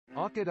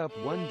Hawk it up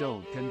one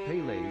don't can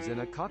Pele's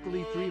and a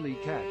cockily threely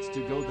cats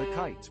to go the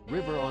kites,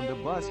 river on the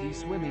bus he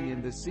swimming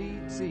in the sea.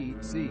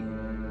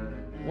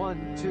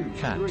 1, 2,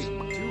 Cat. 3,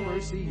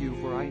 2 see you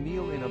for I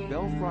kneel in a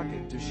bell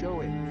frocket to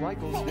show it,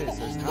 Flycles this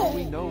is how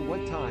we know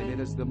what time it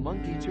is the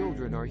monkey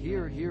children are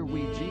here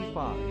we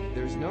G5,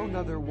 there's no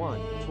nother 1,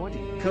 20,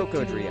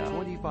 Cocodrio.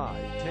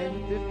 25,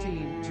 10,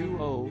 15,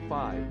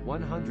 205,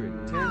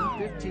 100, 10,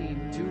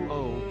 15,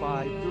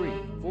 205, 3,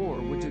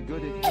 4 would you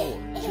good at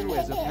 4, chew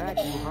as a pack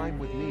you heim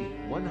with me,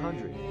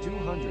 100,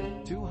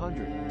 200,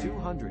 200,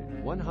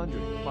 200,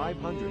 100,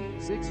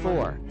 500, 600,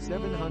 4,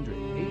 700,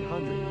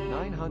 800,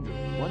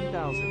 900,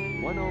 1000, 1000,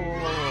 200,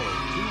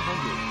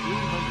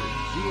 300,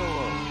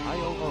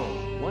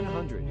 ZOO,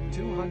 100,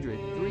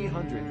 200,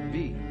 300,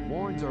 B,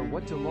 Warns are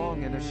what to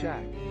long and a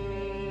shack.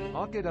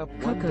 Hawk it up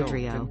one don't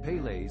can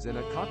Pele's and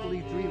a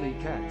cockily threely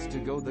cats to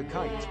go the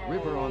kites,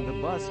 river on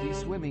the bus he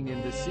swimming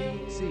in the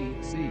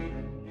sea.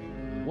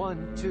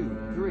 1,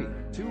 2, 3,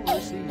 2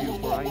 see you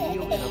for I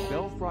kneel in a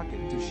bell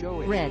frocket to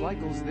show it,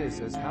 Flycles this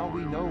is how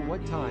we know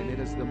what time it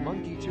is the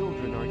monkey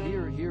children are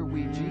here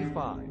we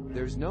G5,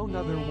 there's no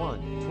nother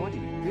 1, 20,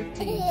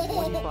 15,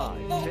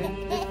 25, 10,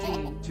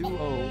 15,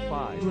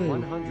 205,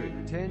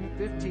 100, 10,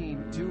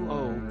 15,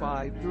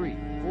 205, 3,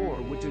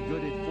 4 would you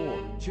good at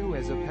 4, chew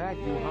as a pack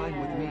you heim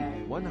with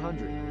me,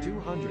 100,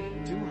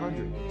 200,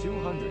 200,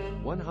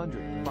 200,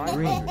 100,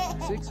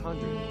 500,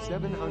 600,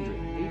 700,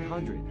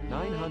 800,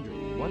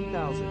 900,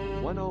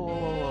 1000,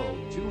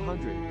 1000,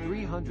 200,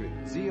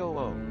 300,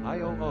 ZOO,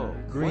 IOO,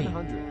 Green.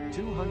 100,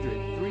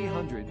 200,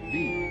 300,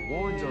 B,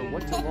 Warns are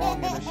what to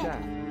long in a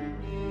shack.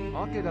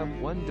 Hawk it up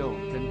one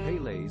don't can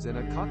Pele's and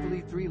a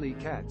cockily threely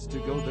cats to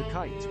go the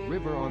kites,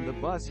 river on the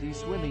bus he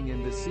swimming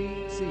in the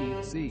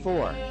sea.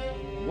 4,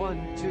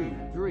 1, 2,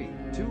 3,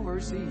 2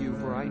 see you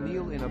for I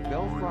kneel in a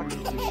bell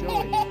frocket to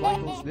show it,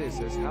 Flycles this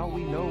is how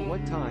we know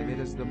what time it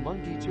is the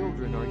monkey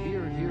children are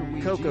here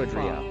we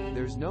Cocodrio. G5,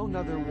 there's no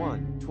nother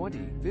 1,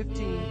 20,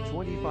 15,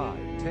 25,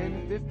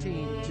 10,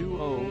 15,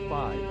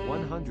 205,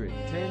 100,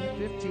 10,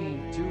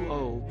 15,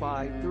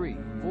 205, 3,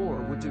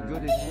 4 would you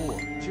good at 4,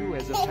 chew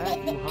as a pack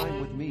you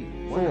heim with me,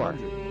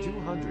 100,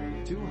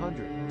 200,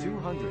 200,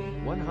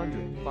 200,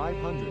 100,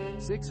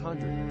 500,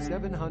 600,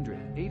 700,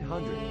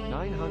 800,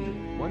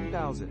 900,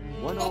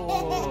 1000,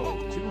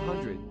 1000,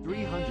 200,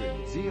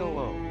 300,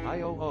 ZOO,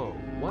 IOO,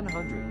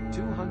 100,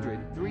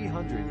 200,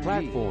 300,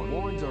 Platform.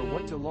 Warns are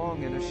what to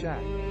long and a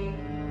shack.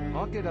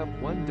 Hawk it up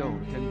one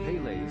don't can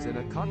Pele's and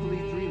a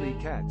cockily threely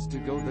cats to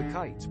go the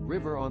kites,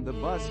 river on the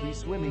bus he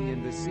swimming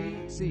in the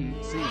sea.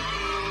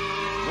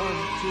 1,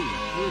 2,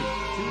 3,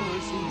 2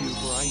 see you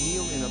for I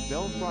kneel in a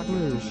bell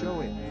frocket to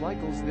show it,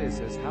 Flycles this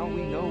is how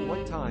we know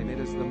what time it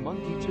is the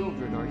monkey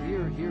children are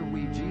here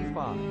we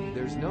G5,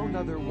 there's no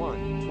nother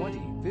 1,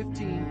 20,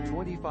 15,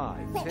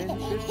 25, 10,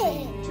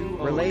 15,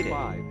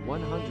 205,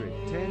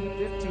 100, 10,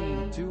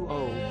 15,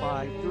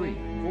 205, 3,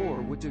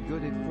 4 would you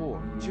good at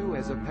 4, chew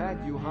as a pack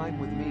you heim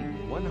with me,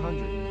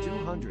 100,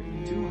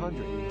 200,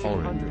 200,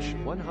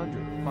 200,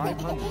 100,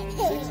 500,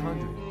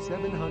 600,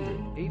 700,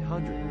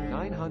 800,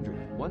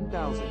 900,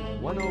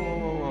 1000,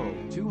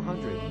 1000,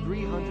 200,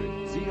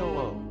 300,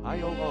 ZOO,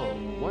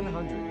 IOO,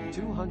 100,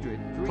 200,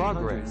 300,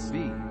 Progress.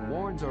 B,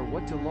 Warns are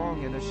what to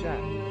long and a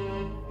shack.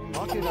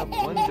 Hawk it up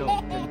one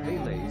don't can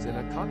Pele's and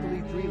a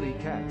cockily threely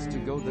cats to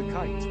go the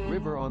kites,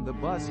 river on the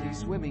bus he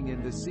swimming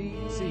in the sea.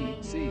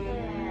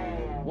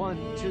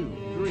 1, 2,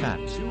 3, Cat.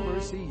 2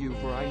 see you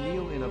for I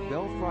kneel in a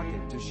bell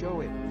frocket to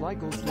show it,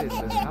 Flycles this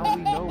is how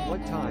we know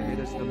what time it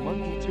is the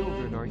monkey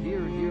children are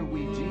here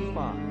we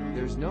G5,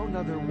 there's no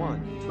nother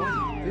 1,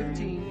 20,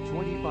 15,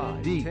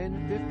 25, D.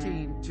 10,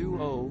 15,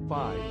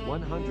 205,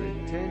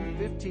 100, 10,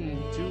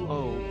 15,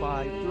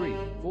 205, 3,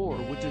 4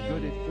 would you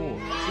good at 4,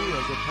 chew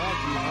as a pack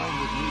you heim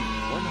with me,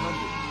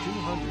 100,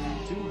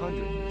 200,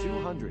 200,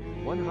 200,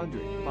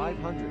 100,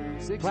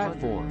 500, 600,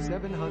 Platform.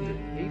 700,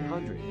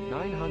 800,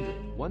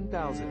 900,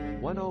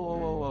 1000,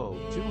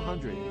 1000,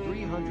 200,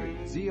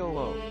 300,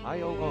 ZOO,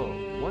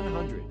 IOO,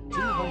 100,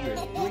 200,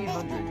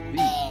 300, B,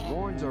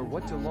 Warns are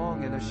what to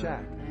long and a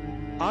shack.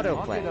 Hawk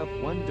Autoplay. it up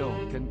one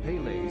don't can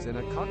Pele's and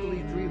a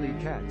cockily threely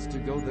cats to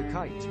go the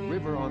kites,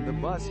 river on the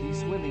bus he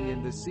swimming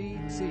in the sea.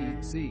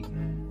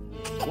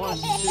 1,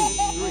 2,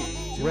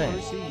 3, 2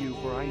 Red. see you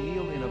for I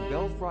kneel in a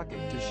bell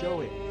frocket to show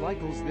it,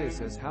 Flycles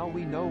this is how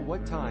we know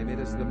what time it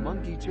is the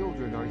monkey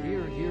children are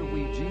here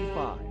we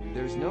G5,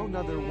 there's no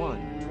nother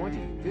 1,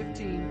 20,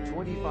 15,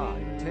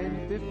 25,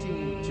 10,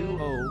 15,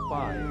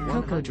 205,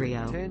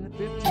 100, 10,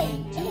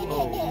 15,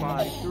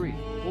 205, 3,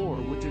 4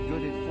 would you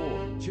good at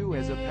 4, chew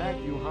as a pack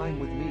you heim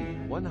with me,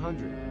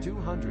 100,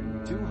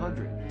 200,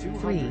 200,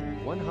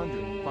 200,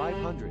 100,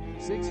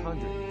 500,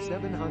 600,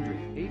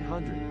 700,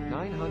 800,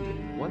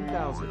 900,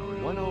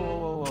 1000,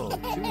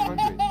 1000,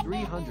 200,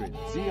 300,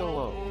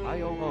 ZOO,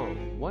 IOO,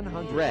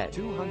 100, Red.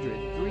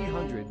 200,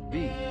 300,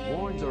 B,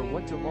 Warns are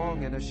what to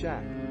long and a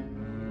shack.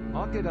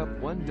 Hawk it up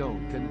one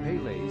don't can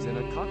Pele's and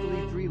a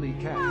cockily threely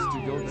cats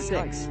to go the 6,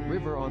 kites,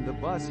 river on the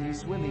bus he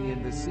swimming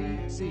in the sea.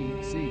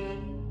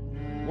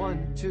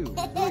 1, 2, 3. 2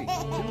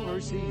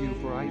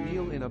 RCU for I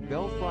kneel in a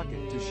bell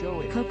frocket to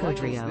show it.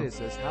 Cocodrio. This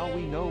is how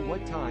we know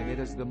what time it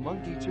is. The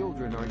monkey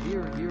children are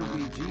here. Here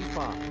we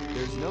G5.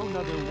 There's no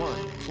another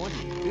 1,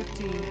 20,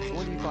 15,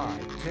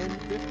 25, 10,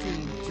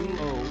 15,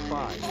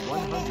 205,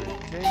 100, 10,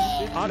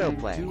 15,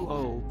 Autoplay.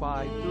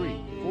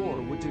 2053,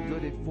 4 would to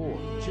good at 4.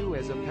 Chew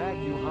as a pad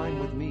you heim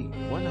with me.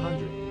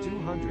 100,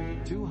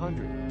 200,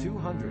 200,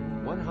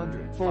 200,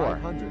 100, 4.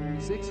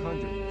 500,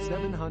 600,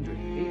 700,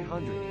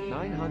 800,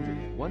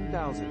 900,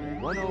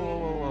 1000,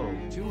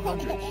 1000,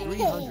 200,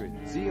 300,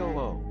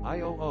 ZOO,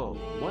 IOO,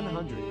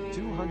 100,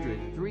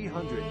 200,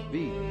 300,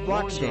 B.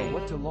 Blockchain.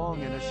 What to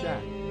long and a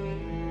shack.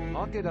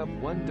 Hawk it up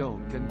one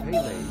don't can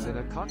Pele's and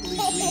a cockly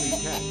freely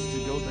cats to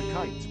go the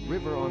kites.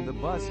 River on the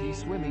bus he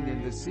swimming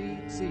in the sea.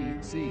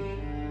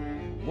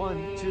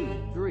 1, 2,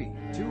 3.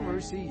 2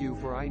 RCU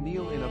for I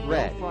kneel in a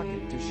Red. bell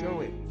frocket to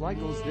show it.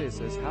 Flycles this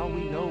is how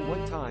we know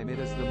what time it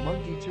is. The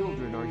monkey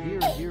children are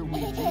here. Here we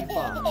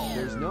G5.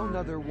 There's no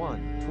another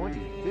 1, 20,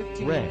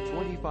 15, Red.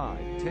 25,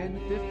 10,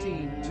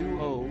 15,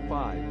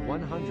 205,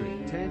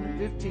 100, 10,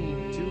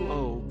 15,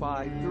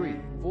 2053,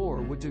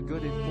 4 would to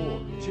good at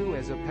 4. Chew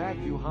as a pad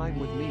you heim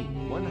with me.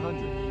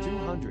 100,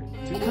 200,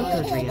 200,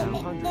 Cocodrio.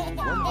 200,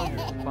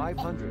 100,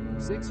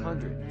 500,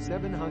 600,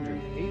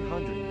 700,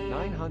 800,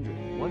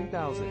 900,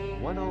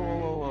 1000,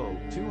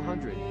 1000,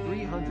 200,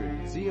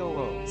 300,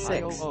 ZOO, 6.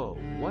 IOO,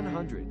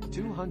 100,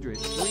 200,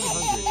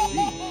 300, B.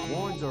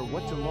 Warns are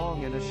what to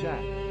long and a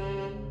shack.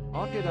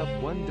 Hawk it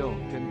up one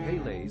don't can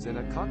Pele's and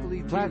a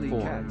cockly freely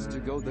Platform. cats to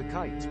go the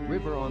kites.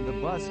 River on the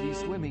bus he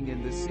swimming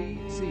in the sea.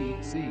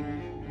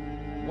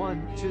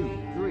 1, 2,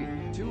 3.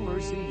 2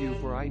 RCU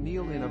for I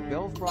kneel in a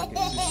bell frocket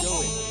to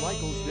show it.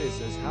 Flycles this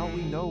is how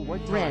we know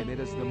what time Red. it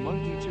is. The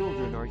monkey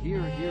children are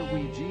here. Here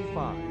we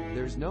G5.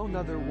 There's no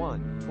another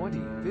 1,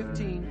 20,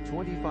 15,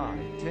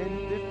 25,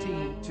 10,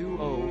 15,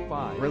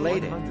 205,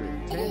 Related.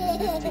 100, 10,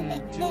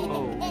 15,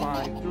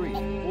 2053,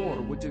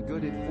 4 would to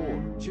good at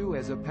 4. Chew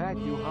as a pad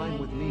you heim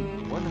with me.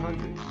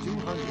 100,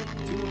 200,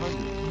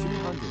 200,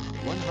 200,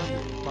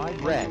 100,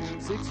 500, Red.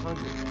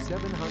 600,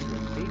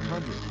 700,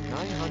 800,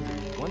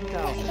 900,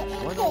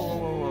 1000,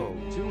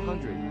 1000,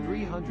 200,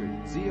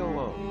 300,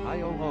 ZOO,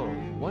 IOO,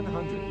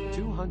 100,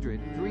 200,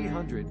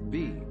 300,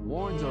 B.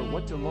 Warns are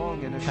what to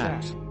long and a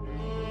shack. Cats.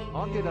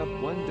 Hawk it up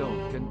one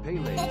don't can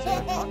Pele's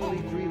and a cockly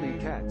freely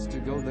cats to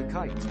go the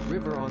kites.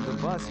 River on the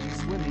bus he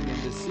swimming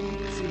in the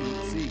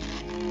sea.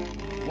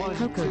 1,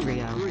 2, 3.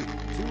 Cocodrio.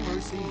 2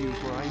 RCU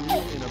for I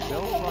kneel in a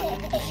bell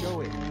frocket to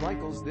show it.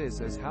 Flycles this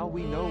is how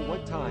we know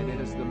what time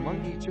it is. The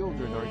monkey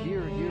children are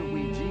here. Here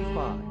we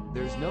G5.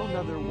 There's no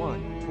another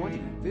 1,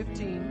 20,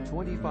 15,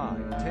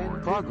 25,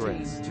 10,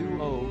 Progress. 15,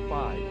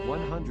 205,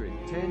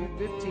 100, 10,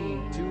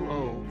 15,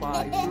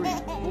 2053,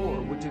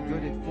 4 would to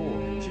good at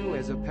 4. Chew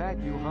as a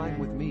pad you heim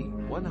with me.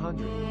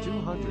 100,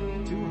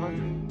 200,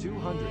 200,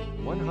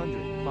 200,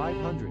 100,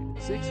 500,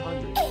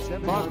 600,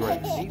 700,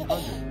 Progress.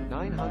 800,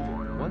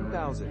 900,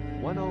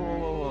 1000,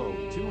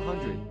 1000,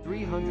 200,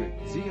 300,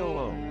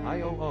 ZOO,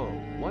 IOO,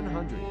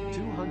 100,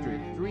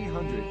 200,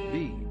 300,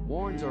 B.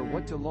 Warns are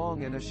what to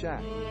long and a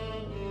shack.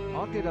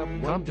 Hawk it up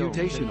one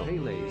Computational.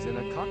 Pele's and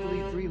a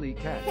cockly freely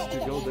cats to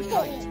go the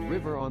kites.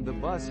 River on the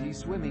bus he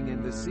swimming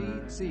in the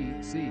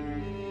sea.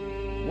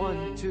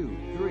 1, 2,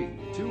 3.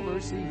 2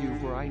 RCU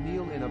for I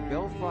kneel in a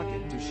bell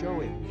frocket to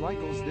show it.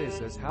 Flycles this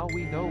is how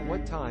we know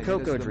what time it is. The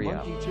Cocodrio.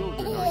 monkey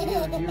children are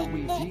here. Here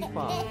we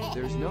G5.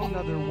 There's no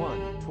another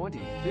 1, 20,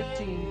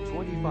 15,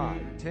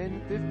 25,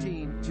 10,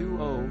 15,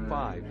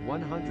 205,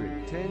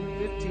 100, 10,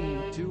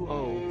 15,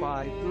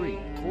 2053,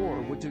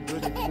 4 would to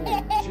good at 4.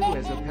 Chew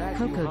as a pad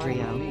you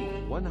Cocodrio. heim with me.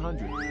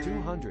 100,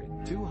 200,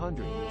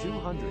 200,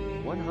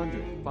 200,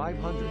 100,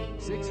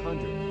 500,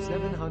 600,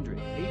 700,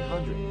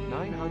 800,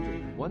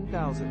 900,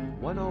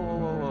 1000,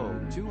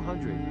 1000,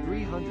 200,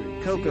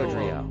 300,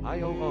 Cocodrio.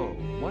 IOO,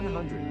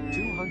 100,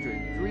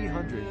 200,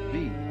 300,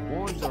 B.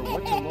 Warns are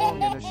what to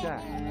long and a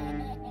shack.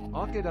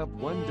 Hawk it up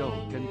one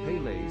don't can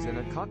Pele's and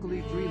a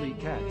cockly freely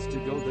cats to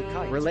go the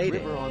kites.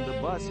 Related. River on the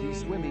bus he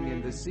swimming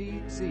in the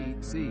sea.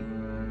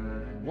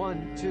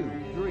 1, 2,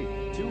 3.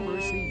 2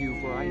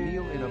 RCU for I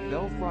kneel in a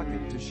bell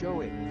frocket to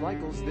show it.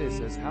 Flycles this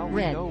is how we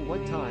Red. know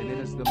what time it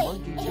is. The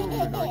monkey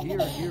children are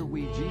here. Here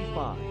we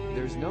G5.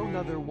 There's no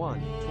another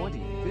 1,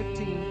 20,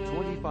 15,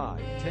 25,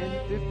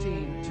 10,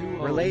 15,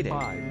 205, Related.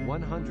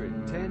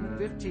 100, 10,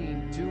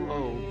 15,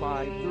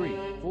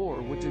 2053,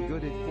 4 would to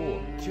good at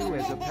 4. Chew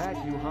as a pad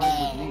you heim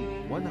with me.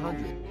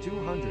 100,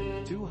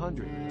 200,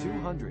 200,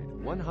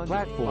 200, 100,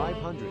 Platform.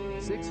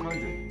 500,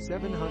 600,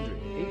 700,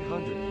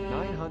 800,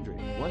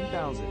 900,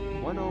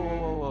 1000,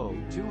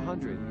 1000,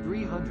 200,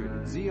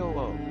 300,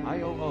 ZOO,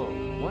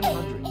 IOO,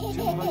 100,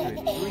 200,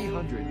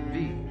 300,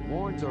 B.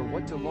 Warns are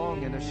what to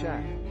long and a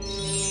shack.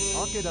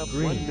 Hawk it up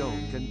Green. one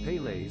don't can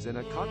Pele's and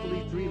a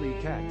cockly freely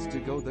cats to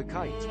go the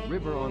kites.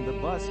 River on the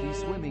bus he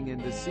swimming in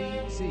the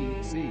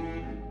sea.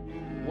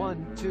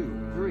 1,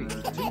 2, 3. 2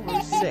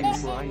 RCU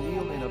 6. for I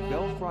kneel in a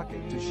bell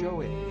frocket to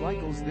show it.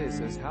 Flycles this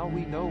is how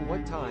we know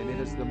what time it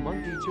is. The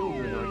monkey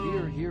children are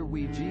here. Here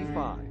we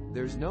G5.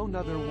 there's no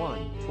another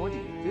 1,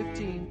 20,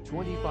 15,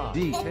 25,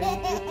 D. 10,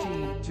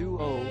 15,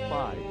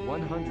 205,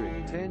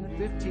 100, 10,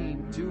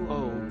 15,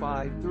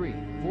 205, 3,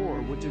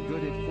 4, would to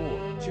good at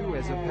 4, chew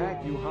as a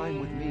pack you hime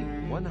with me,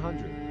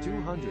 100,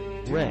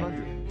 200,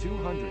 200,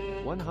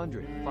 200,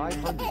 100,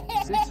 500,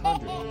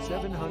 600,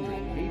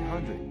 700,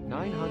 800,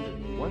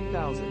 900,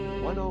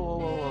 1000,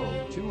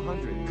 1000,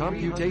 200,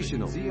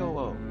 Computational.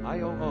 000,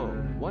 IOO,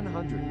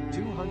 100,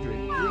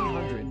 200,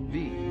 300,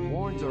 V,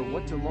 horns are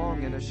what to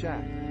long and a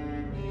shack.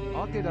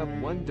 Hawk it up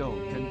one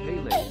don't can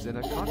Pele's and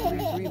a cockly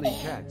freely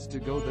cats to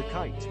go the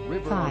kites,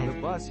 river on the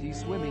bus he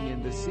swimming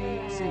in the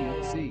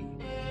sea.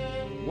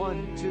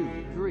 1,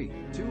 2, 3,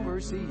 2 her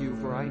see you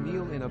for I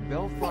kneel in a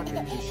bell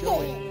frocket to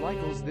show it,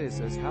 Flycles this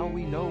is how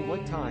we know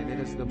what time it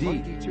is the D.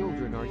 monkey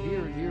children are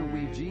here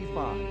we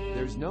G5,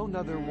 there's no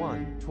another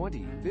 1,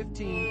 20,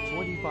 15,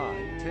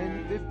 25,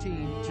 10,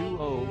 15,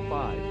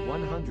 205,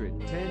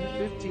 100,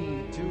 10,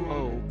 15,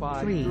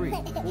 205, 3,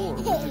 4,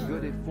 would you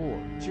good at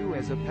 4, chew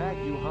as a pack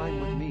you hime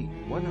with me,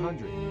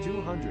 100,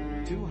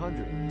 200,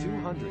 200,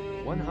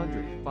 200,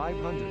 100,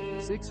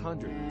 500,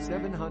 600,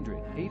 700,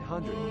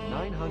 800,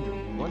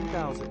 900,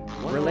 1000,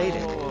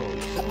 Related.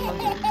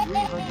 700,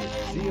 300,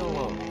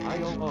 ZOO,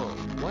 IOO,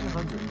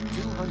 100,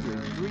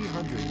 200,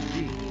 300,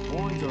 D,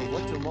 horns are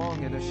what to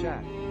long and a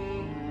shack.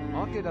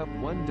 Hawk it up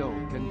one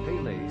don't can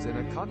Pele's and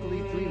a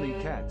cockly freely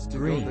cats to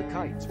go the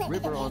kites,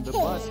 river on the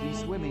bus he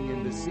swimming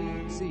in the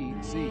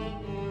sea.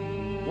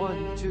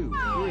 1, 2,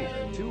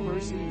 3, 2 her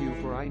see you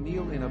for I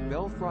kneel in a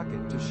bell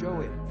frocket to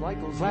show it,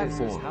 Flycles this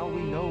is how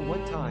we know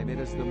what time it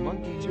is the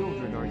monkey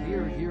children are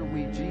here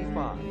we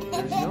G5,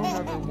 there's no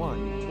another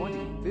 1,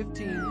 20,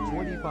 15,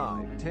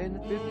 25, 10,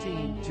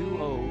 15,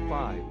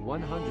 205,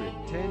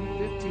 100, 10,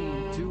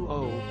 15,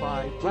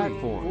 205,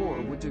 3,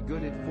 4, would to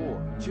good at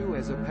 4, chew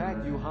as a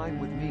pack you hime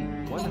with me,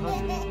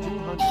 100,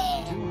 200,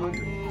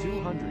 200,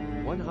 200,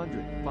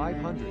 100,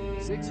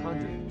 500,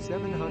 600,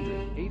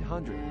 700,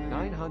 800,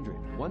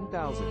 900,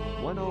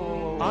 1000,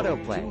 1000,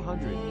 Autoplay.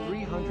 200,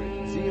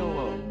 300,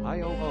 ZOO,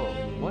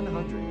 IOO,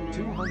 100,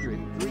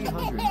 200,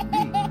 300, B,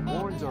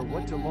 horns are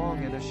what to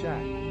long and a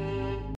shack.